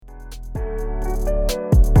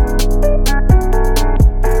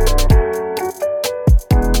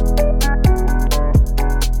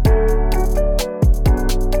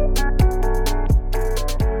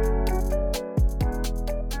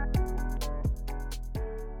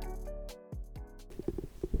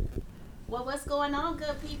Well, what's going on,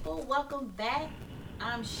 good people? Welcome back.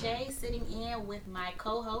 I'm Shay, sitting in with my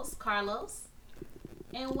co host, Carlos.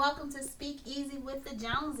 And welcome to Speak Easy with the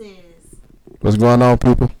Joneses. What's going on,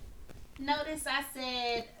 people? Notice I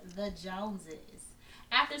said the Joneses.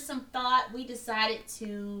 After some thought, we decided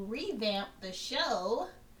to revamp the show,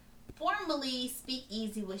 formally Speak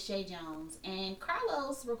Easy with Shay Jones. And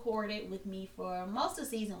Carlos recorded with me for most of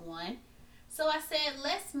season one. So I said,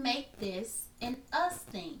 let's make this an us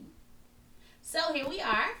thing. So here we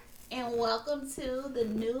are, and welcome to the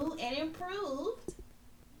new and improved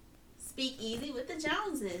Speak Easy with the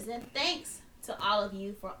Joneses. And thanks to all of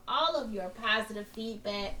you for all of your positive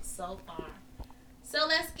feedback so far. So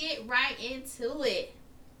let's get right into it.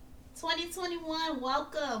 2021,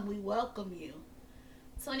 welcome. We welcome you.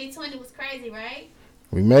 2020 was crazy, right?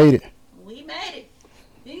 We made it. We made it.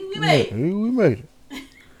 We made it. We made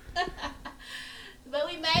it. But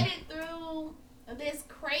we made it through this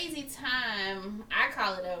crazy time. I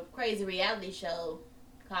call it a crazy reality show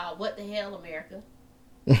called What the Hell America.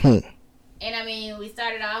 And I mean, we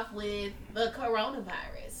started off with the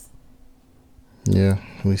coronavirus. Yeah,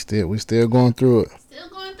 we still going through it. Still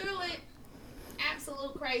going through it.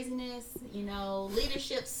 Absolute craziness. You know,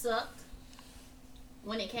 leadership sucked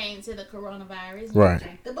when it came to the coronavirus. Right.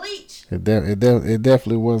 Drink the bleach. It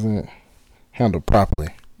definitely wasn't handled properly.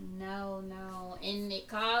 No. And it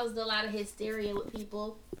caused a lot of hysteria with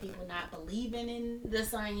people. People not believing in the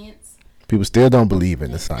science. People still don't believe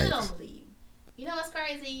in the Still science. don't believe. You know what's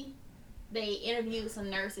crazy? They interviewed some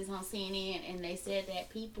nurses on CNN and they said that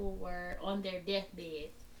people were on their deathbed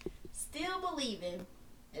still believing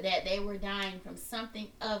that they were dying from something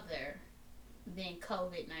other than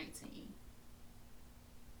COVID-19.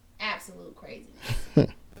 Absolute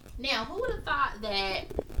craziness. Now, who would have thought that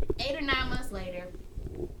 8 or 9 months later,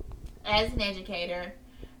 as an educator,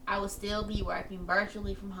 I would still be working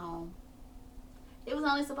virtually from home? It was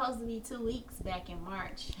only supposed to be 2 weeks back in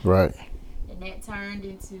March. Right. And that turned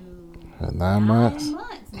into 9 months. 9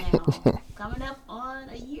 months now. Coming up on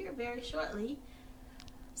a year very shortly.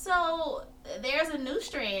 So there's a new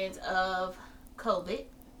strand of COVID.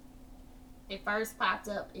 It first popped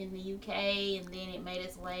up in the UK and then it made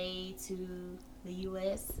its way to the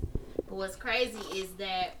US. But what's crazy is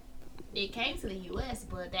that it came to the US,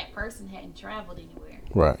 but that person hadn't traveled anywhere.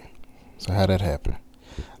 Right. So how that happen?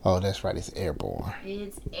 Oh, that's right. It's airborne.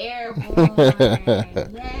 It's airborne.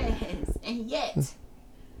 Yes. And yet,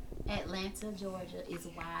 Atlanta, Georgia is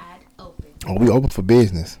wide open. Oh, we open for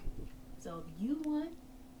business. So if you want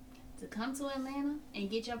to come to Atlanta and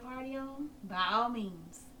get your party on, by all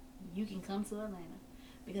means, you can come to Atlanta.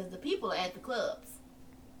 Because the people are at the clubs.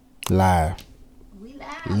 Live. We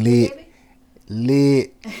live, Lit. baby.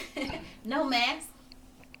 Lit. No mask.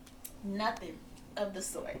 Nothing of the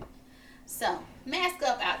sort. So, mask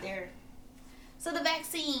up out there. So the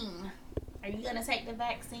vaccine. Are you going to take the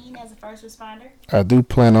vaccine as a first responder? I do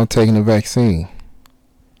plan on taking the vaccine.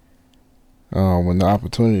 When the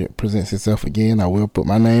opportunity presents itself again, I will put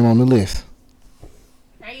my name on the list.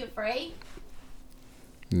 Are you afraid?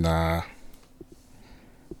 Nah.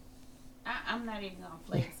 I'm not even going to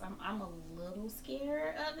flex. I'm a little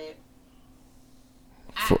scared of it.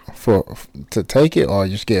 To take it, or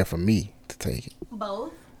you're scared for me to take it?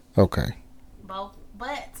 Both. Okay. Both.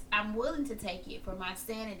 But I'm willing to take it for my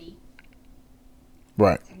sanity.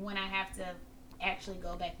 Right. When I have to actually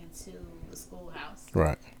go back into the schoolhouse.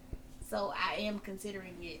 Right. So I am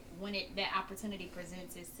considering it when that opportunity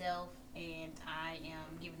presents itself and I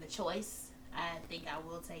am given the choice. I think I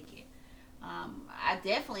will take it. I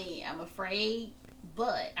definitely am afraid,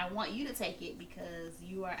 but I want you to take it because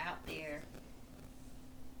you are out there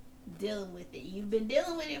dealing with it. You've been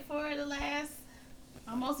dealing with it for the last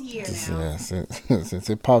almost year now. Yeah, since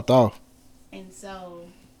it popped off. And so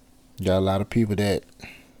Got a lot of people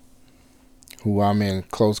who I'm in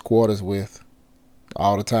close quarters with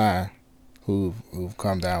all the time who've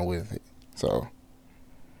come down with it. So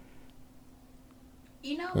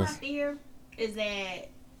you know my fear is that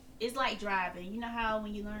it's like driving. You know how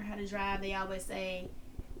when you learn how to drive they always say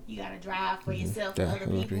you gotta drive for yourself and other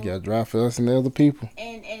people. You gotta drive for us and the other people.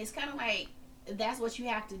 And it's kinda like that's what you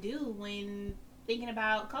have to do when thinking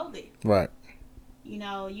about COVID. Right. You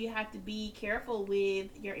know, you have to be careful with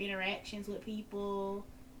your interactions with people,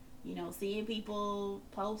 you know, seeing people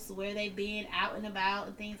post where they've been out and about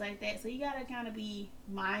and things like that. So you got to kind of be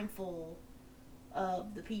mindful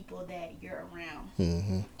of the people that you're around.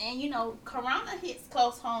 Mm-hmm. And, you know, Corona hits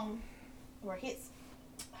close home, or hits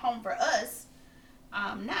home for us,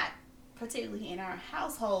 not particularly in our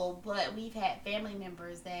household, but we've had family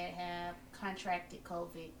members that have contracted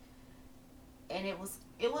COVID. and it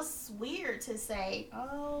was weird to say,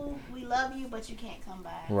 "Oh, we love you, but you can't come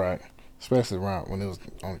by." Right. Especially around when it was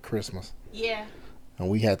on Christmas. Yeah. And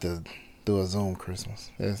we had to do a Zoom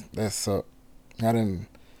Christmas. That sucked. I didn't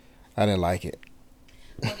like it.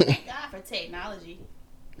 Well, thank God for technology.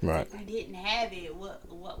 Right. If we didn't have it, what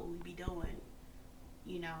would we be doing?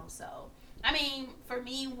 So I mean, for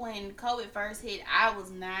me, when COVID first hit, I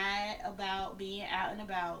was not about being out and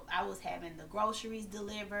about. I was having the groceries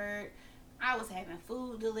delivered. I was having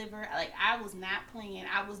food delivered. Like, I was not playing.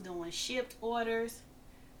 I was doing shipped orders,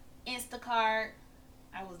 Instacart.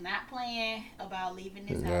 I was not playing about leaving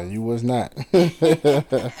this house. Yeah, you was not.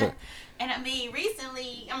 And I mean,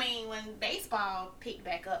 recently, when baseball picked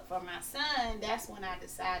back up for my son, that's when I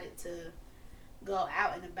decided to go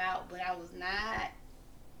out and about. But I was not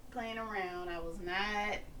playing around. I was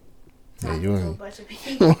not talking to a bunch of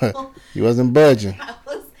people. You wasn't budging. I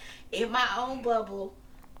was in my own bubble.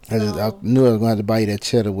 I knew I was going to have to buy you that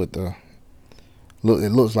cheddar with the look. It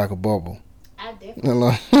looks like a bubble. I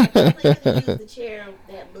definitely could have used the chair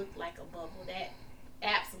that looked like a bubble. That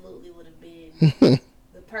absolutely would have been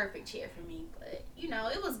the perfect chair for me. But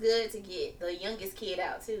it was good to get the youngest kid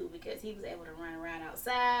out too, because he was able to run around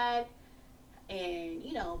outside and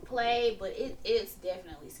play. But it's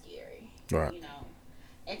definitely scary, right?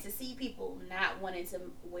 And to see people not wanting to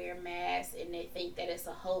wear masks, and they think that it's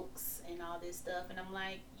a hoax and all this stuff, and I'm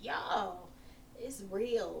like, y'all, it's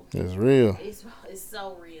real. It's real. It's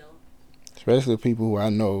so real. Especially people who I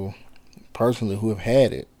know personally who have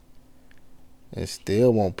had it and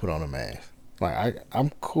still won't put on a mask. Like,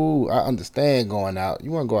 I'm cool. I understand going out.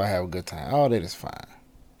 You want to go out and have a good time. All that is fine.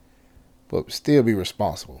 But still be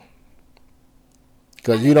responsible.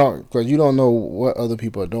 Because you don't know what other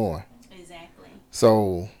people are doing. Exactly.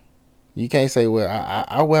 So you can't say, well,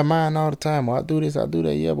 I wear mine all the time. Or I do this, I do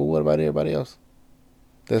that. Yeah, but what about everybody else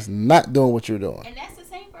that's not doing what you're doing? And that's the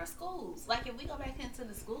same for schools. Like, if we go back into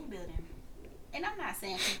the school building, and I'm not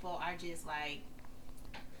saying people are just like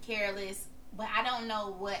careless, but I don't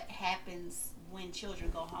know what happens when children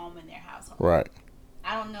go home in their household. Right.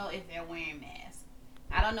 I don't know if they're wearing masks.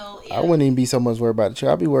 I don't know if... I wouldn't even be so much worried about the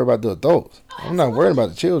children. I'd be worried about the adults. Oh, I'm not worried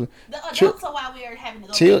about the children. The adults are why we are having to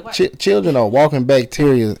go to work. Children are walking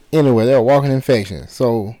bacteria anyway. They're walking infections.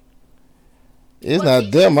 So it's not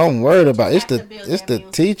them I'm worried about. It's the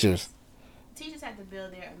teachers. Teachers have to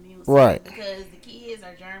build their immune system. Right. Because the kids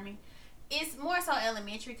are germy. It's more so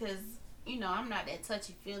elementary because, I'm not that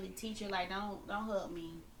touchy-feely teacher. Like, don't hug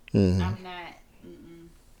me. Mm-hmm. I'm not.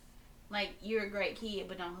 Like, you're a great kid,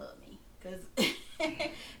 but don't hug me. Because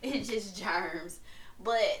it's just germs.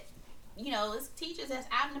 But, it's teachers that's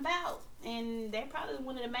out and about. And they're probably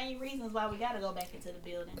one of the main reasons why we got to go back into the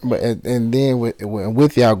building. But and then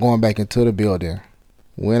with y'all going back into the building,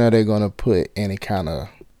 when are they going to put any kind of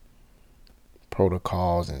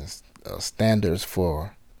protocols and standards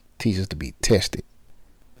for teachers to be tested?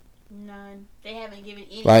 None. They haven't given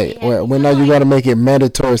any. Like, when are you going to make it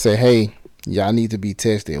mandatory? Say, hey, y'all need to be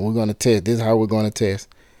tested. We're going to test. This is how we're going to test.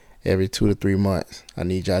 Every 2 to 3 months, I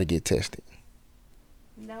need y'all to get tested.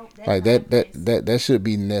 No, like that should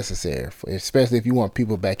be necessary, especially if you want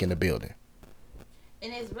people back in the building.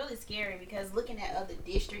 And it's really scary because looking at other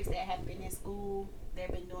districts that have been in school,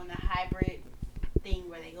 they've been doing a hybrid thing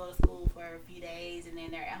where they go to school for a few days and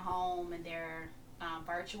then they're at home and they're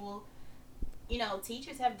virtual.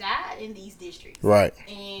 Teachers have died in these districts. Right.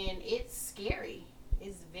 And it's scary.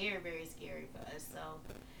 It's very, very scary for us. So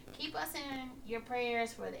keep us in your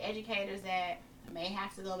prayers for the educators that may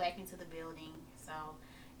have to go back into the building. So,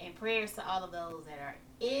 and prayers to all of those that are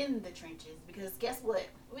in the trenches, because guess what?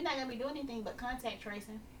 We're not going to be doing anything but contact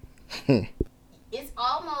tracing. It's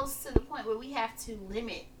almost to the point where we have to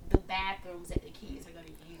limit the bathrooms that the kids are going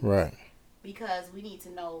to use. Right. Because we need to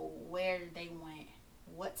know where they went,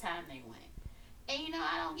 what time they went. And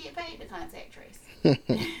I don't get paid to contact trace.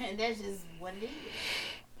 And that's just what it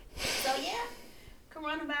is. So yeah,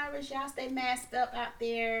 coronavirus, y'all stay masked up out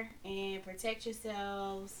there and protect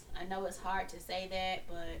yourselves. I know it's hard to say that,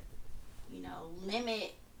 but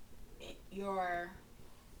limit your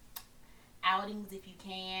outings if you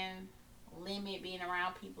can. Limit being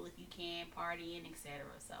around people if you can, partying, etc.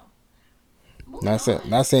 So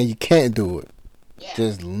not saying you can't do it. Yeah.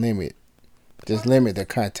 Just limit the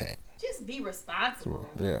contact. Just be responsible.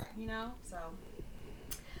 Yeah. So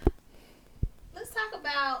let's talk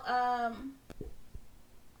about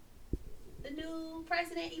the new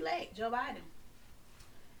president-elect, Joe Biden.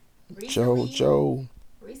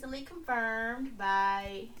 Recently confirmed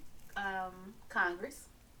by Congress.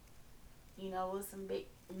 With some big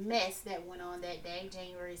mess that went on that day,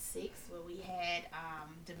 January 6th, where we had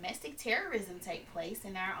domestic terrorism take place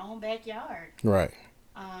in our own backyard. Right.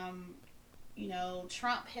 Um,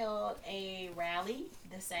 Trump held a rally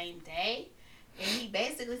the same day, and he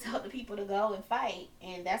basically told the people to go and fight,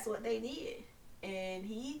 and that's what they did. And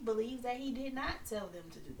he believes that he did not tell them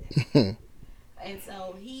to do that. And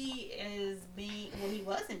so he he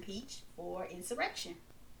was impeached for insurrection.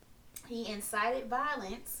 He incited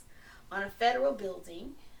violence on a federal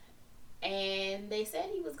building, and they said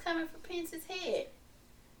he was coming for Pence's head.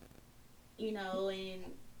 And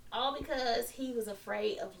all because he was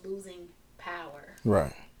afraid of losing power.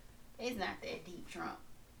 Right. It's not that deep, Trump.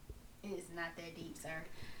 It is not that deep, sir.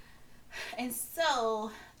 And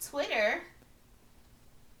so Twitter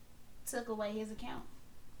took away his account.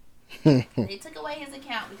 They took away his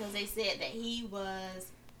account because they said that he was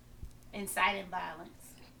inciting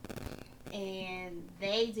violence, and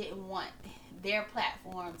they didn't want their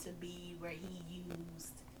platform to be where he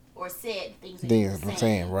used or said things that he was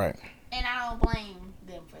saying. Right. And I don't blame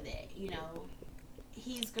them for that.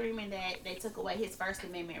 He's screaming that they took away his First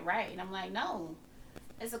Amendment right, and I'm like, no,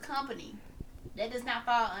 it's a company. That does not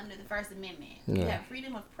fall under the First Amendment. Yeah. You have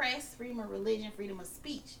freedom of press, freedom of religion, freedom of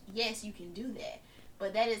speech. Yes, you can do that.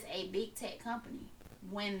 But that is a big tech company.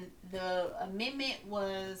 When the amendment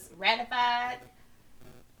was ratified,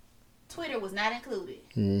 Twitter was not included.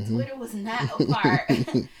 Mm-hmm. Twitter was not a part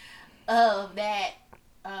of that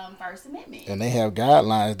First Amendment. And they have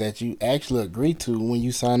guidelines that you actually agree to when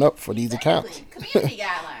you sign up for these accounts. Community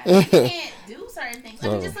guidelines. You can't do certain things.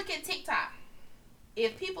 Just look at TikTok.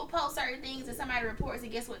 If people post certain things and somebody reports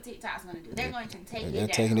it, guess what TikTok's going to do? They're going to take it down.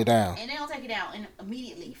 Taking it down. And they don't take it down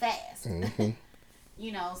immediately, fast. Mm-hmm.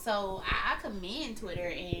 So I commend Twitter,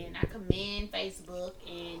 and I commend Facebook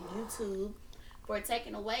and YouTube for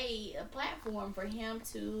taking away a platform for him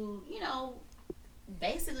to,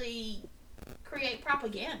 basically create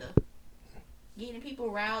propaganda. Getting people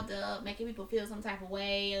riled up, making people feel some type of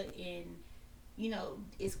way, and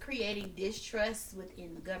is creating distrust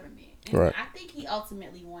within the government. And right. I think he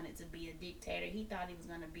ultimately wanted to be a dictator. He thought he was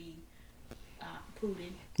going to be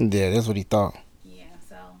Putin. Yeah, that's what he thought. Yeah,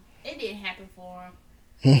 so it didn't happen for him.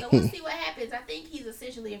 So we'll see what happens. I think he's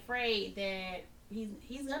essentially afraid that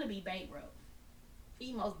he's going to be bankrupt.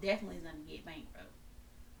 He most definitely is going to get bankrupt.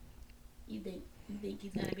 You think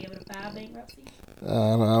he's going to be able to file bankruptcy?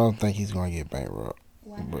 I don't think he's going to get bankrupt.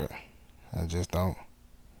 Why not? But I just don't.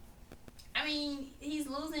 I mean, he's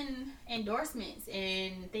losing endorsements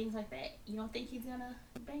and things like that. You don't think he's gonna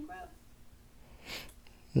bankrupt?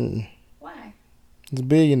 Mm-mm. Why? He's a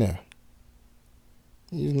billionaire.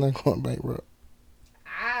 He's not going bankrupt.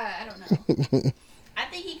 I don't know. I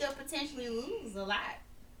think he could potentially lose a lot.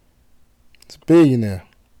 It's a billionaire.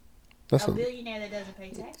 That's a billionaire that doesn't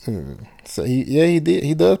pay taxes. So he did.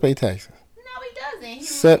 He does pay taxes. No, he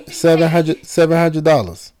doesn't. $700.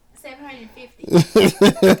 $750.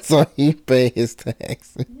 So he paid his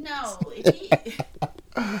taxes. No,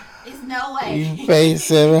 it's no way. He paid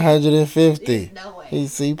 $750. No way. They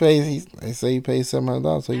say he paid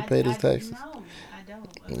 $700, so he paid his taxes. No, I don't.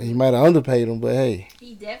 He might have underpaid him, but hey.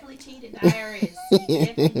 He definitely cheated the IRS. He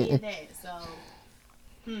definitely did that. So,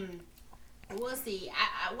 we'll see.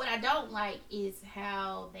 What I don't like is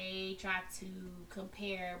how they try to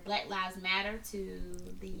compare Black Lives Matter to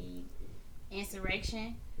the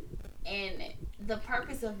insurrection. And the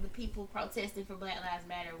purpose of the people protesting for Black Lives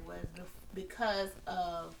Matter was because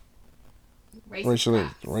of racial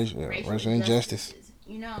injustice.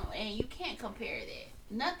 And you can't compare that.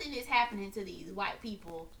 Nothing is happening to these white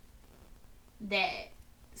people that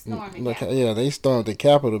stormed the Capitol. Yeah, they stormed the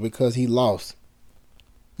Capitol because he lost.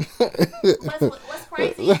 What's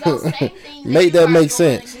crazy is those same things make that make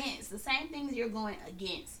sense. The same things you're going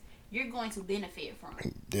against, you're going to benefit from.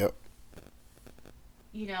 Yep.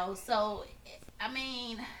 So, I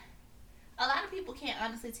mean, a lot of people can't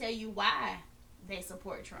honestly tell you why they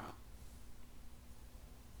support Trump.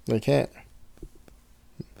 They can't.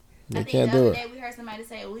 I think the other day we heard somebody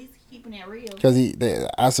say, well, he's keeping it real. Because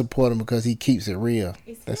I support him because he keeps it real.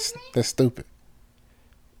 That's stupid.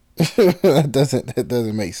 That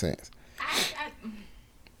doesn't make sense.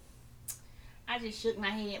 I just shook my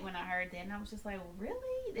head when I heard that, and I was just like, well,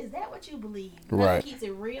 really? Is that what you believe? Right. He keeps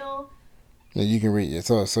it real? You can read it,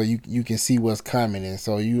 so you can see what's coming, and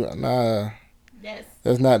so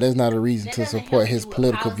that's not a reason to support his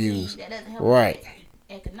political views. That doesn't help right.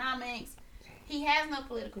 Economics. He has no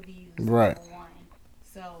political views. Right.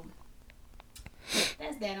 So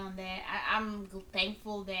that's that on that. I'm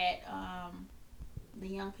thankful that the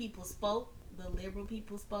young people spoke, the liberal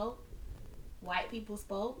people spoke, white people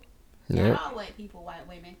spoke. Not all white people, white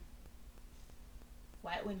women.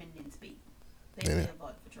 white women didn't speak. They Did still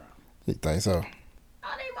voted for Trump. You think so?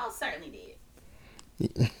 Oh, they most certainly did.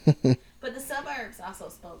 But the suburbs also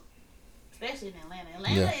spoke, especially in Atlanta.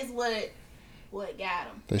 Atlanta is what got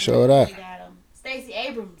them. They showed up. Stacey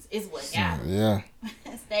Abrams is what got them. Yeah.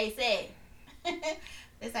 Stacey.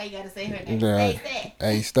 That's how you gotta say her name. Yeah. Stacey.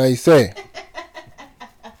 Hey, Stacey.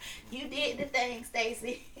 You did the thing,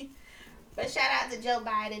 Stacey. But shout out to Joe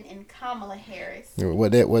Biden and Kamala Harris.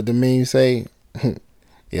 What the meme say?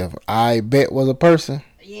 If I bet was a person.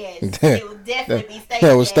 Yes, it would definitely be Stacey.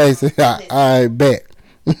 That was Stacey. I bet.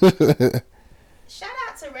 Shout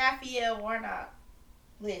out to Raphael Warnock.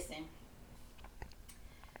 Listen,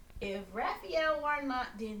 if Raphael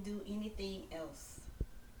Warnock didn't do anything else,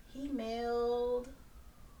 he mailed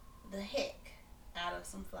the heck out of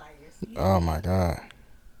some flyers. Oh my God.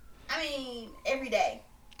 I mean, every day.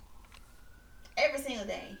 Every single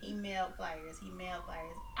day, he mailed flyers.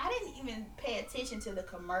 I didn't even pay attention to the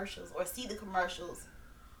commercials or see the commercials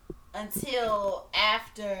until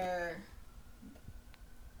after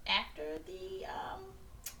the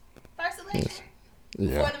first election.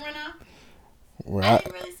 Yeah. Before the runoff. Well, I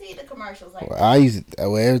didn't really see the commercials like that. I used to,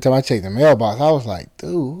 every time I checked the mailbox, I was like,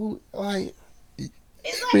 dude, like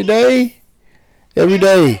every day.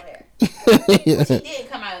 Which he did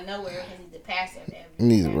come out of nowhere because he's the pastor of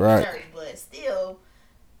every right. church, but still,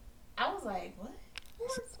 I was like, what?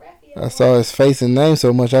 Who's Raphael? I saw his face and name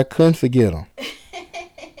so much I couldn't forget him.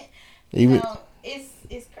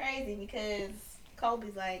 It's crazy because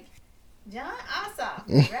Kobe's like, John Ossoff,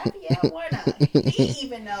 Raphael Warnock. He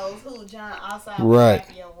even knows who John Ossoff and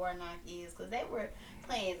Raphael Warnock is because they were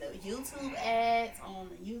playing the YouTube ads on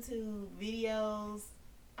the YouTube videos.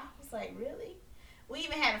 I was like, really? We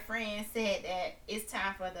even had a friend said that it's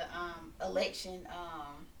time for the election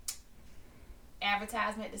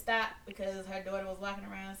advertisement to stop because her daughter was walking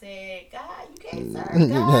around and said, God, you can't serve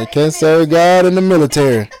God. Can't serve God in the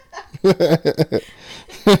military.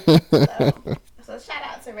 So shout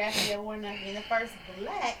out to Raphael Warnock being the first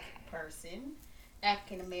black person,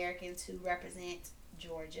 African American, to represent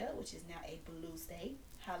Georgia, which is now a blue state.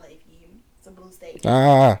 Holla if you hear me. It's a blue state.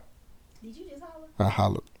 Did you just holler? I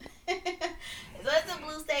hollered. So it's a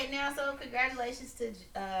blue state now. So congratulations to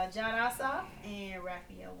John Ossoff and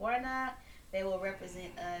Raphael Warnock. They will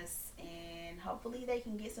represent us, and hopefully they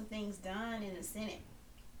can get some things done in the Senate.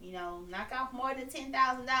 You know, knock off more than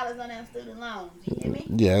 $10,000 on them student loans. You hear me?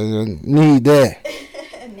 Yeah, need that.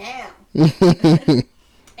 Now.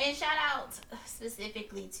 And shout out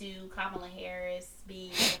specifically to Kamala Harris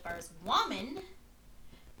being the first woman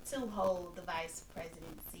to hold the vice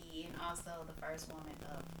presidency and also the first woman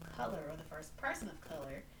of color or the first person of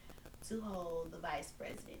color to hold the vice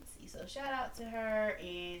presidency. So shout out to her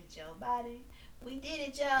and Joe Biden. We did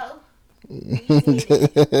it, Joe. We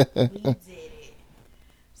did it. We did it.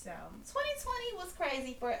 So 2020 was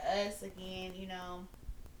crazy for us again. You know,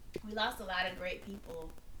 we lost a lot of great people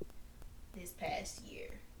this past year.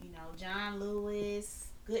 You know, John Lewis,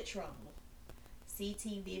 Good Trouble,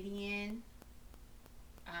 C.T. Vivian,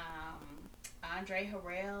 Andre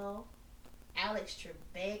Harrell, Alex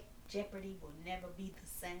Trebek. Jeopardy will never be the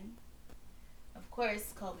same. Of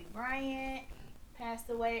course, Kobe Bryant passed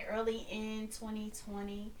away early in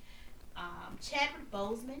 2020. Chadwick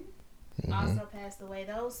Boseman also passed away.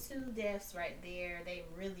 Those two deaths right there, they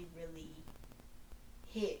really, really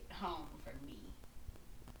hit home for me.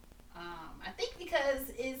 I think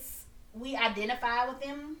because we identify with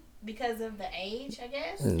them because of the age, I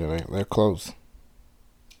guess. Yeah, they're close.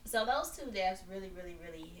 So those two deaths really, really,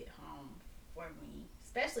 really hit home for me,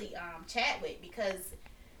 especially Chadwick, because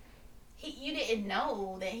you didn't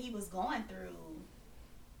know that he was going through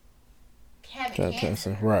having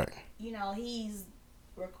cancer. Right. You know, he's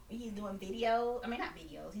doing videos. I mean, not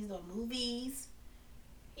videos. He's doing movies.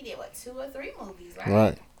 He did 2 or 3 movies, right?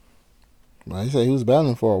 Right. Well, he said he was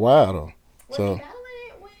battling for a while though. Was he battling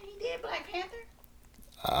it when he did Black Panther?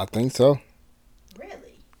 I think so.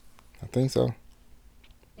 Really? I think so.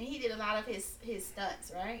 And he did a lot of his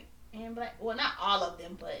stunts, right? And well, not all of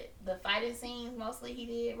them, but the fighting scenes mostly he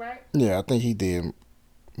did, right? Yeah, I think he did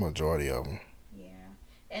majority of them. Yeah.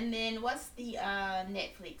 And then what's the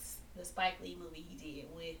Netflix, the Spike Lee movie he did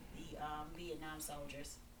with the Vietnam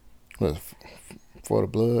soldiers? What, For the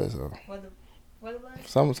Bloods or For the Bloods?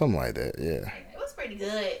 Something like that. Yeah. It was pretty good.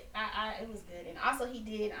 It was good. And also he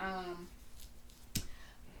did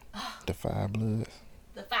The Five Bloods.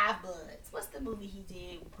 The Five Bloods. What's the movie he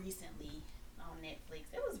did recently on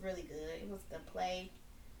Netflix? It was really good. It was the play.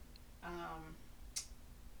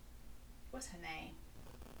 What's her name?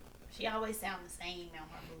 She always sounds the same on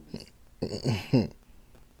her movies.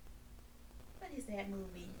 What is that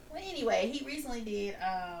movie? Well, anyway, he recently did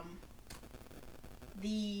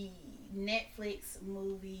the Netflix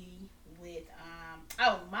movie with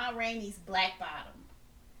Ma Rainey's Black Bottom,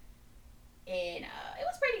 and it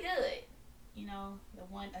was pretty good. You know, the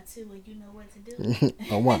 1, a 2, and you know what to do.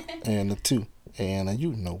 A 1 and a 2, and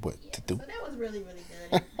you know what to do. So that was really, really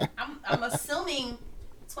good. I'm assuming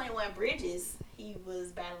 21 Bridges, he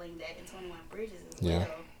was battling that in 21 Bridges as well.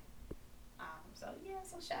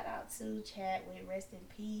 So shout out to Chadwick, rest in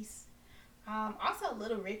peace. Also,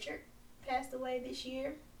 Little Richard passed away this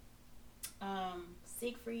year.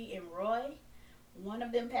 Siegfried and Roy, one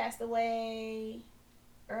of them passed away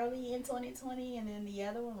early in 2020, and then the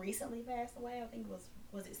other one recently passed away. I think it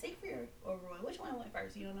was it Siegfried or Roy? Which one went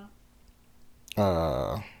first? You don't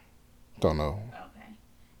know? Don't know. Okay.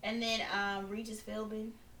 And then Regis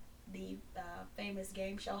Philbin, the famous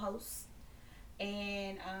game show host,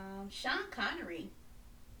 and Sean Connery.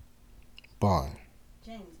 Bond.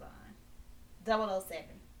 James Bond. 007.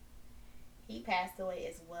 He passed away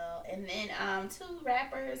as well. And then 2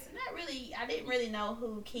 rappers. I didn't really know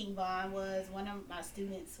who King Von was. One of my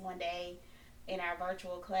students one day in our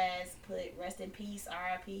virtual class put rest in peace,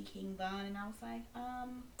 R.I.P. King Von, and I was like,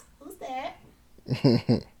 who's that?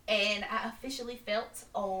 And I officially felt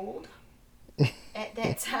old. At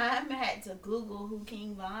that time, I had to Google who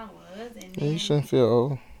King Von was, and then, you shouldn't feel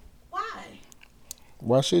old. Why?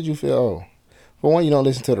 Why should you feel old? For one, you don't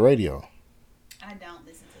listen to the radio. I don't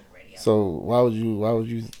listen to the radio. So why would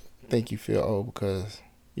you think you feel old because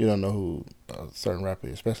you don't know who a certain rapper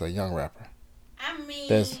is, especially a young rapper? I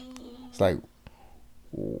mean, it's like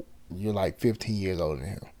you're like 15 years older than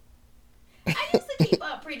him. I used to keep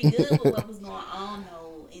up pretty good with what was going on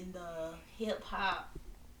though in the hip hop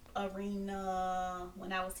arena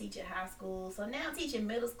when I was teaching high school. So now teaching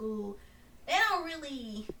middle school, they don't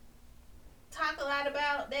really talk a lot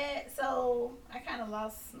about that. So I kind of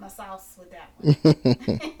lost my sauce with that one.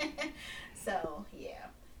 So yeah,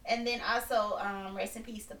 and then also rest in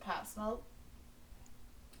peace to Pop Smoke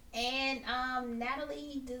and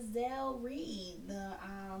Natalie Desselle Reid, the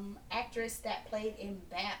actress that played in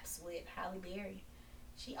Baps with Halle Berry.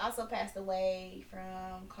 She also passed away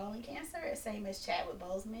from colon cancer, same as Chadwick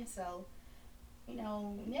Boseman. So, you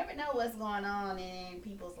know, you never know what's going on in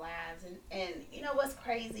people's lives. And you know what's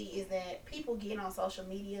crazy is that people get on social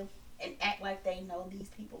media and act like they know these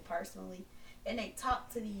people personally. And they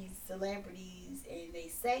talk to these celebrities and they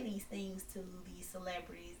say these things to these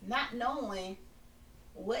celebrities, not knowing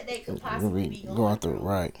what they could possibly be going through.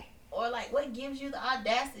 Right. Or like what gives you the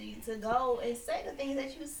audacity to go and say the things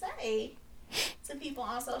that you say to people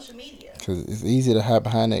on social media. Because it's easy to hide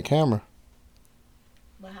behind that camera.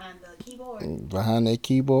 Behind the keyboard. Behind that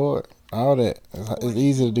keyboard. All that. It's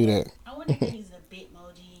easy to do that. I wonder if they use a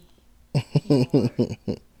Bitmoji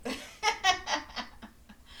keyboard.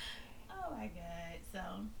 Oh my god. So,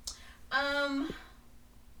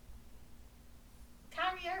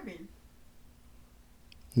 Kyrie Irving.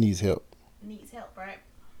 Needs help. Needs help, right?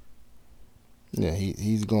 Yeah,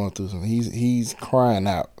 he's going through some. He's crying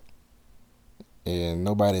out. And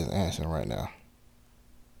nobody's answering right now.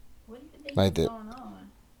 What do you think like is that. going on?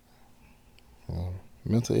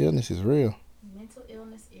 Mental illness is real. Mental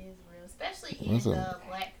illness is real, especially in the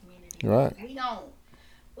black community. Right.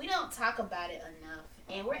 We don't talk about it enough,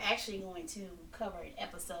 and we're actually going to cover an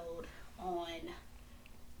episode on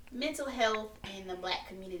mental health in the black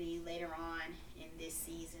community later on in this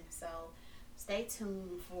season. So stay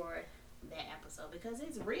tuned for that episode because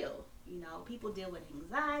it's real. You know, people deal with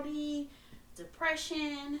anxiety,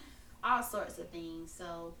 depression, all sorts of things.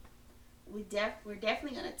 So we're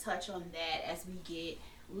definitely going to touch on that as we get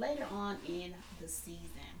later on in the season.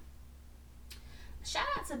 Shout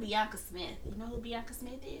out to Bianca Smith. You know who Bianca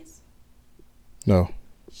Smith is? No.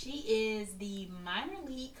 She is the minor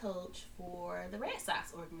league coach for the Red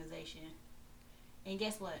Sox organization. And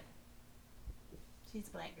guess what? She's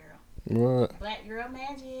a black girl. What? Black girl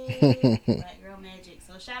magic. Black girl magic.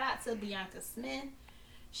 So shout out to Bianca Smith.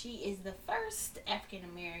 She is the first African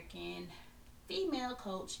American female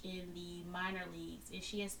coach in the minor leagues, and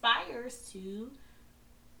she aspires to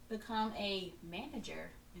become a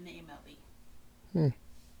manager in the MLB.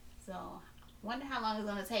 So, wonder how long it's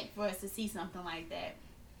going to take for us to see something like that.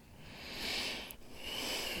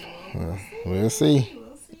 We'll see.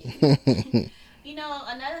 We'll see. You know,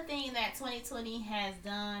 another thing that 2020 has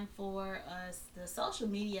done for us, the social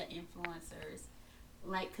media influencers,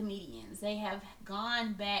 like comedians, they have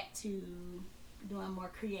gone back to doing more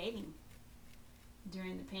creating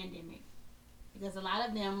during the pandemic because a lot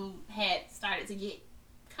of them had started to get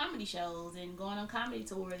comedy shows and going on comedy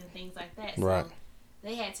tours and things like that. Right. So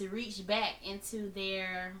they had to reach back into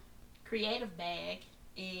their creative bag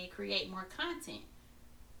and create more content.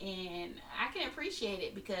 And I can appreciate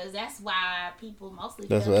it because that's why people mostly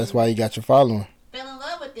That's why you got your following. Fell in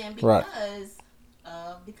love with them Right. because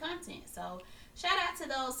of the content. So shout out to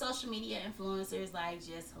those social media influencers like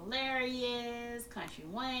Just Hilarious, Country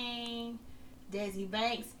Wayne, Desi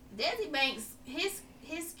Banks. Desi Banks, his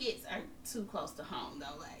skits are too close to home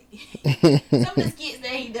though. Like some of the skits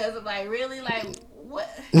that he does are like really like what?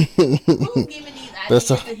 Who's giving these ideas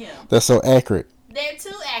to him? That's so accurate. They're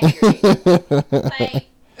too accurate. Like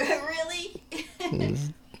really.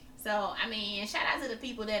 So I mean, shout out to the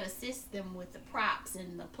people that assist them with the props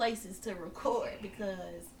and the places to record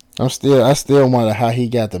because I still wonder how he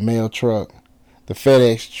got the mail truck, the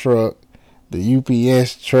FedEx truck, the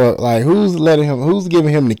UPS truck. Like who's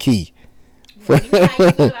giving him the key? You know how you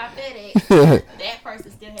feel about FedEx. That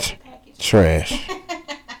person still has the package. Trash.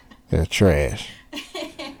 They're trash.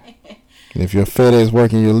 And if you're FedEx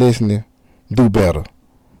working, you're listening, do better.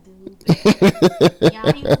 Do better.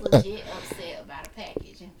 Y'all, he was legit upset about a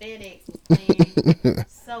package, and FedEx was playing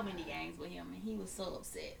so many games with him, and he was so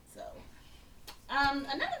upset. So,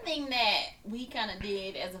 another thing that we kind of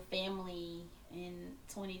did as a family in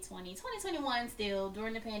 2020, 2021 still,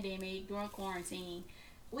 during the pandemic, during quarantine,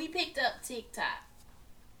 we picked up TikTok.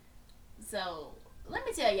 So, let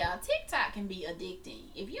me tell y'all, TikTok can be addicting.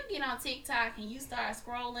 If you get on TikTok and you start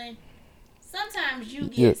scrolling, sometimes you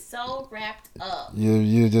get so wrapped up.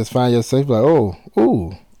 You just find yourself like, oh,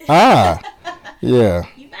 ooh, ah, yeah.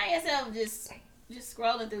 You find yourself just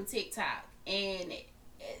scrolling through TikTok, and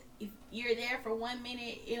if you're there for 1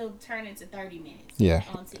 minute, it'll turn into 30 minutes. Yeah.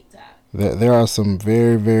 On TikTok. There are some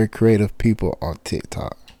very, very creative people on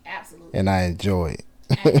TikTok. Absolutely. And I enjoy it.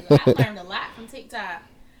 I've learned a lot from TikTok.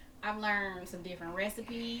 I've learned some different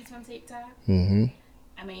recipes from TikTok. Mm-hmm.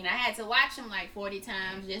 I mean, I had to watch them like 40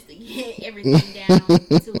 times just to get everything down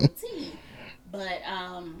to a T. But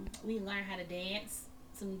we learned how to dance,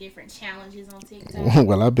 some different challenges on TikTok.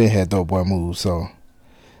 Well, I've been had dope boy moves, so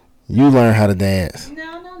you learn how to dance.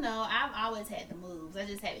 No. I've always had the moves. I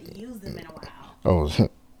just haven't used them in a while. Oh,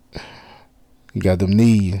 you got them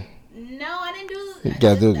knees. No, I didn't do. You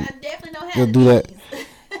got them. I definitely don't have do the that. knees.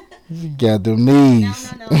 You got them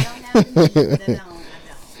knees. No, I don't have the knees.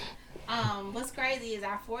 I don't. What's crazy is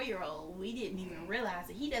our 4-year-old. We didn't even realize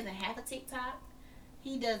that he doesn't have a TikTok.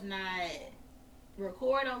 He does not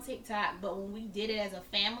record on TikTok. But when we did it as a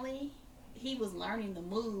family, he was learning the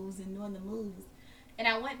moves and doing the moves. And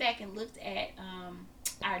I went back and looked at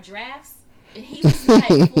our drafts, and he was like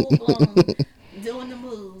full blown doing the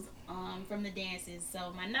moves from the dances.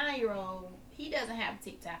 So my 9-year-old, he doesn't have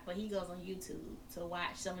TikTok, but he goes on YouTube to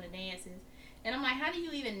watch some of the dances. And I'm like, how do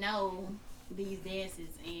you even know these dances?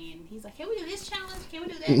 And he's like, can we do this challenge? Can we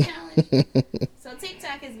do that challenge? So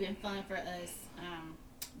TikTok has been fun for us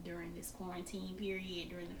during this quarantine period,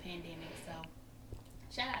 during the pandemic. So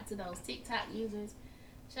shout out to those TikTok users.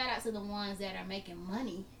 Shout out to the ones that are making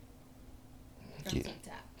money from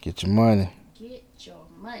TikTok. Get your money. Get your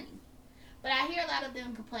money. But I hear a lot of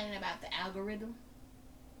them complaining about the algorithm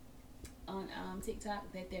on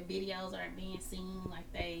TikTok, that their videos aren't being seen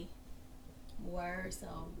like they were. So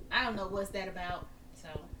I don't know what's that about. So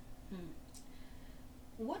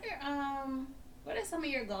what are some of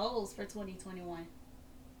your goals for 2021?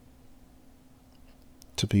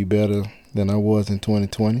 To be better than I was in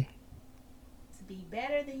 2020. To be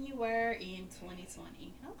better than you were in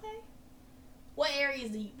 2020. Okay. What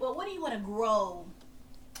areas what do you want to grow?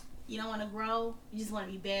 You don't want to grow. You just want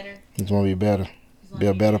to be better. Just want to be better.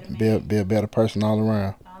 Be a better person all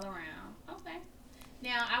around. All around. Okay.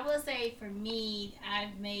 Now I will say for me,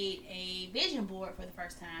 I've made a vision board for the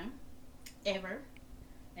first time ever,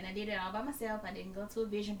 and I did it all by myself. I didn't go to a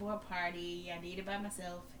vision board party. I did it by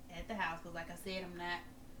myself at the house because, like I said, I'm not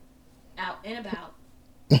out and about.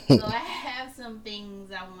 So I have some things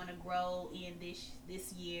I want to grow in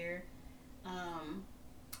this year,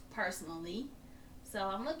 personally. So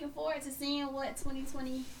I'm looking forward to seeing what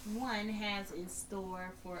 2021 has in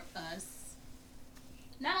store for us.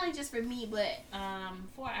 Not only just for me, but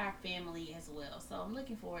for our family as well. So I'm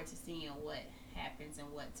looking forward to seeing what happens and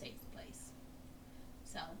what takes place.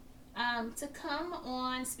 So to come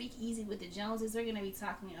on Speak Easy with the Joneses, we're going to be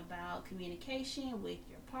talking about communication with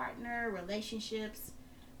your partner, relationships.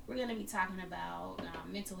 We're going to be talking about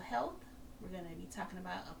mental health. We're going to be talking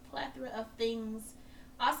about a plethora of things.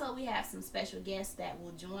 Also, we have some special guests that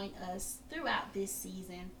will join us throughout this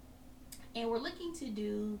season. And we're looking to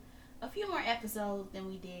do a few more episodes than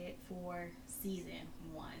we did for season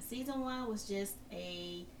 1. Season 1 was just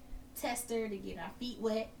a tester to get our feet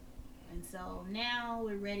wet. And so now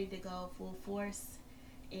we're ready to go full force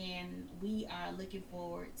and we are looking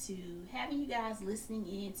forward to having you guys listening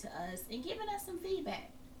in to us and giving us some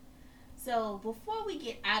feedback. So before we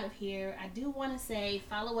get out of here, I do want to say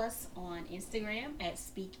follow us on Instagram at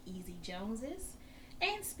SpeakEasyJoneses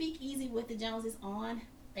and Speak Easy with the Joneses on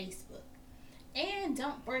Facebook. And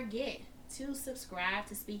don't forget to subscribe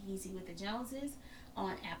to Speak Easy with the Joneses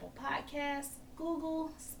on Apple Podcasts,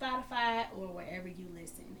 Google, Spotify, or wherever you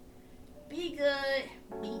listen. Be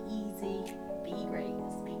good, be